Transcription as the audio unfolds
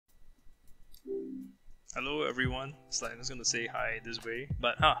Hello everyone. It's like I was gonna say hi this way,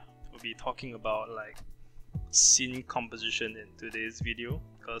 but we'll be talking about like scene composition in today's video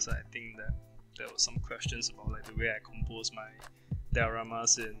because I think that there was some questions about like the way I compose my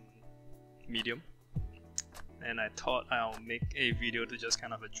dioramas in Medium, and I thought I'll make a video to just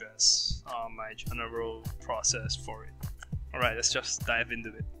kind of address my general process for it. Alright, let's just dive into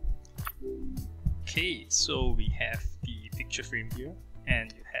it. Okay, so we have the picture frame here,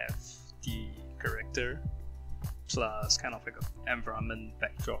 and you have the character plus kind of like an environment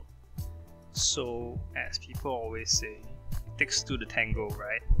backdrop. So as people always say, it takes two to tango,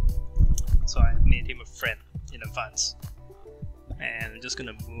 right? So I made him a friend in advance, and I'm just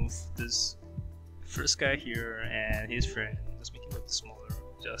gonna move this first guy here and his friend, just make him a bit smaller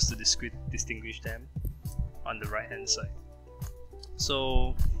just to distinguish them on the right hand side.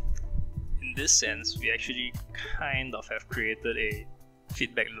 So in this sense, we actually kind of have created a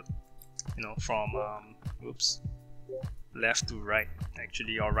feedback loop, you know, from left to right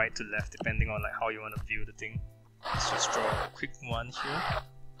actually, or right to left, depending on like how you want to view the thing. Let's just draw a quick one here.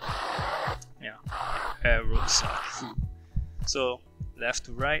 Yeah, arrows are through. So left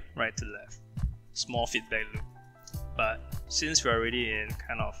to right, right to left, small feedback loop. But since we're already in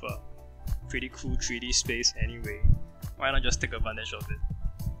kind of a pretty cool 3D space anyway, why not just take advantage of it?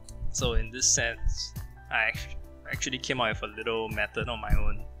 So in this sense, I actually came out with a little method on my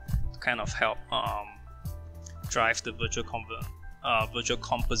own to kind of help drive the virtual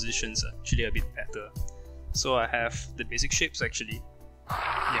compositions actually a bit better. So I have the basic shapes actually.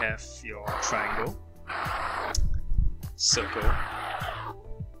 You have your triangle, circle,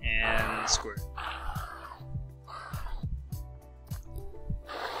 and square.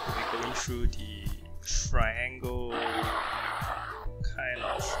 We're going through the triangle kind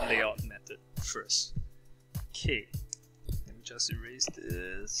of layout method first. Okay, let me just erase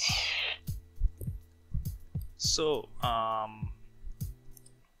this. So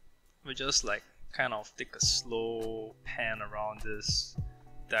we just like kind of take a slow pan around this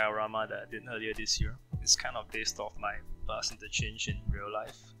diorama that I did earlier this year. It's kind of based off my bus interchange in real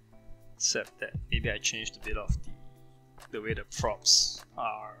life, except that maybe I changed a bit of the way the props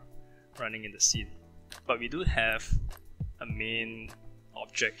are running in the scene. But we do have a main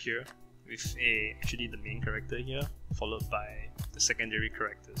object here with actually the main character here, followed by the secondary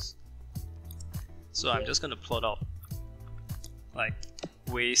characters. So I'm just going to plot out like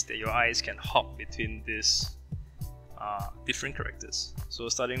ways that your eyes can hop between these different characters. So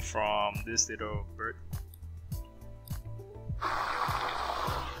starting from this little bird,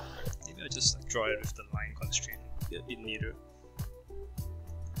 maybe I'll just like draw it with the line constraint, a bit neater.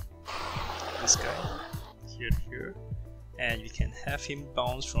 This guy here to here, and you can have him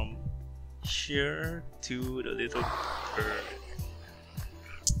bounce from here to the little bird,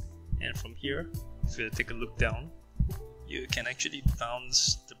 and from here, if you take a look down, you can actually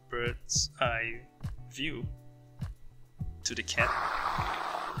bounce the bird's eye view to the cat,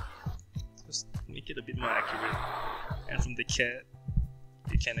 just make it a bit more accurate, and from the cat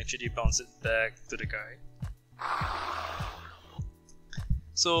you can actually bounce it back to the guy.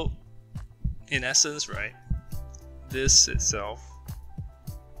 So in essence, right, this itself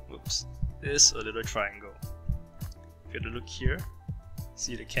is a little triangle. If you have to look here,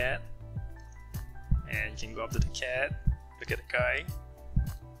 see the cat, and you can go up to the cat, look at the guy,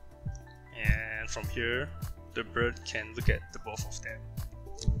 and from here the bird can look at the both of them.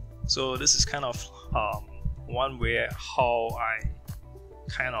 So this is kind of one way how I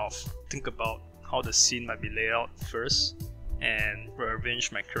kind of think about how the scene might be laid out first and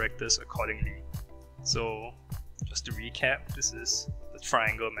rearrange my characters accordingly. So just to recap, this is the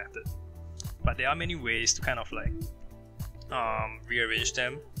triangle method, but there are many ways to kind of like rearrange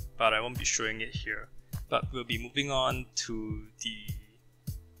them, but I won't be showing it here. But we'll be moving on to the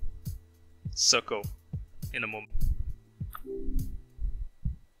circle in a moment.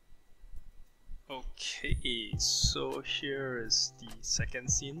 Okay, so here is the second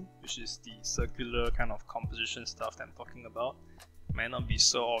scene, which is the circular kind of composition stuff that I'm talking about. Might not be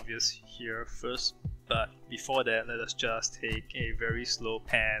so obvious here first, but before that, let us just take a very slow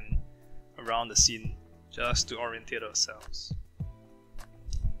pan around the scene just to orientate ourselves.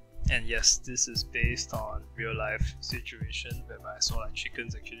 And yes, this is based on real life situation whereby I saw like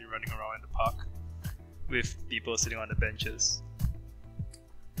chickens actually running around in the park with people sitting on the benches.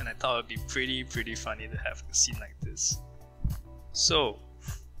 And I thought it would be pretty funny to have a scene like this. So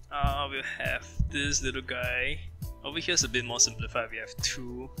we'll have this little guy. Over here is a bit more simplified. We have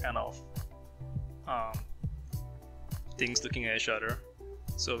two kind of things looking at each other.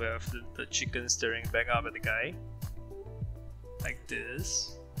 So we have the chicken staring back up at the guy like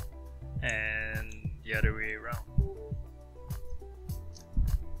this, and the other way around.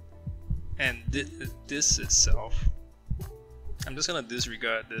 And this itself, I'm just gonna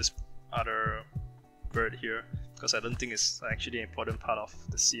disregard this other bird here because I don't think it's actually an important part of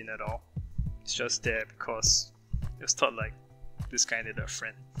the scene at all. It's just there because it's thought like this guy needed a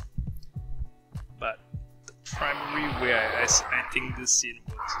friend. But the primary way I think this scene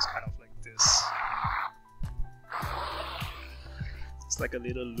works is kind of like this. It's like a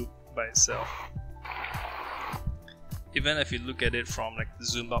little loop by itself. Even if you look at it from like the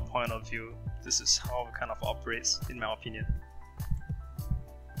zoomed out point of view, this is how it kind of operates in my opinion.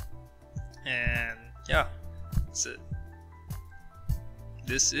 And yeah, that's it.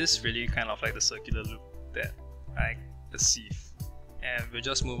 This is really kind of like the circular loop that I perceive. And we'll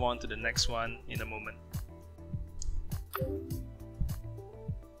just move on to the next one in a moment.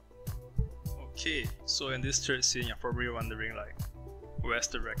 Okay, so in this third scene, you're probably wondering like, where's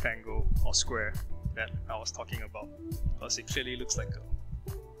the rectangle or square that I was talking about? Because it clearly looks like a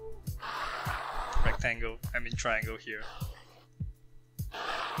triangle here.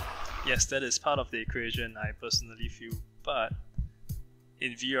 Yes, that is part of the equation, I personally feel, but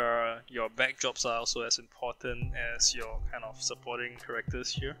in VR, your backdrops are also as important as your kind of supporting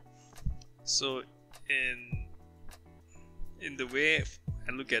characters here. So in the way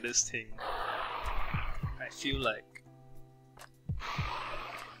I look at this thing, I feel like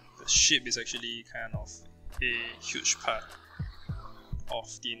the ship is actually kind of a huge part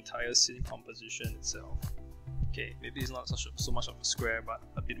of the entire scene composition itself. Okay, maybe it's not so much of a square, but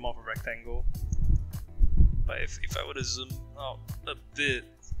a bit more of a rectangle. But if I were to zoom out a bit,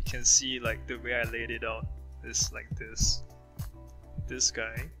 you can see like the way I laid it out is like this. This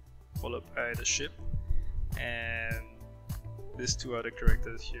guy, followed by the ship, and these two other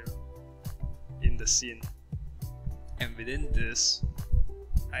characters here in the scene. And within this,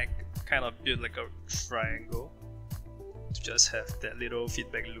 I kind of built like a triangle to just have that little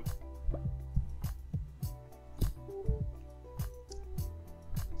feedback loop.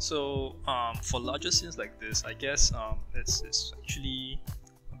 So for larger scenes like this, I guess it's actually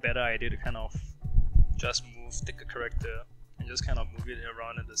a better idea to kind of just take a character and just kind of move it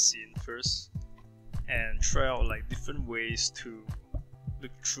around in the scene first and try out like different ways to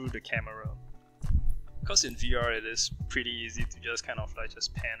look through the camera. Because in VR it is pretty easy to just kind of like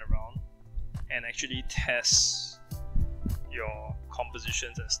just pan around and actually test your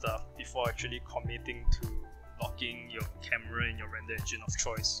compositions and stuff before actually committing to locking your camera in your render engine of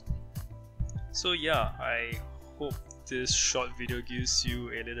choice. So yeah, I hope this short video gives you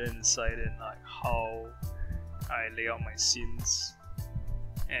a little insight in like how I lay out my scenes,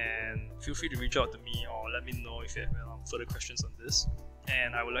 and feel free to reach out to me or let me know if you have further questions on this,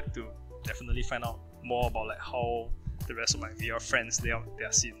 and I would like to definitely find out more about like how the rest of my VR friends lay out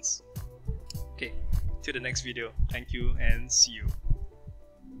their scenes. Okay, till the next video, thank you and see you.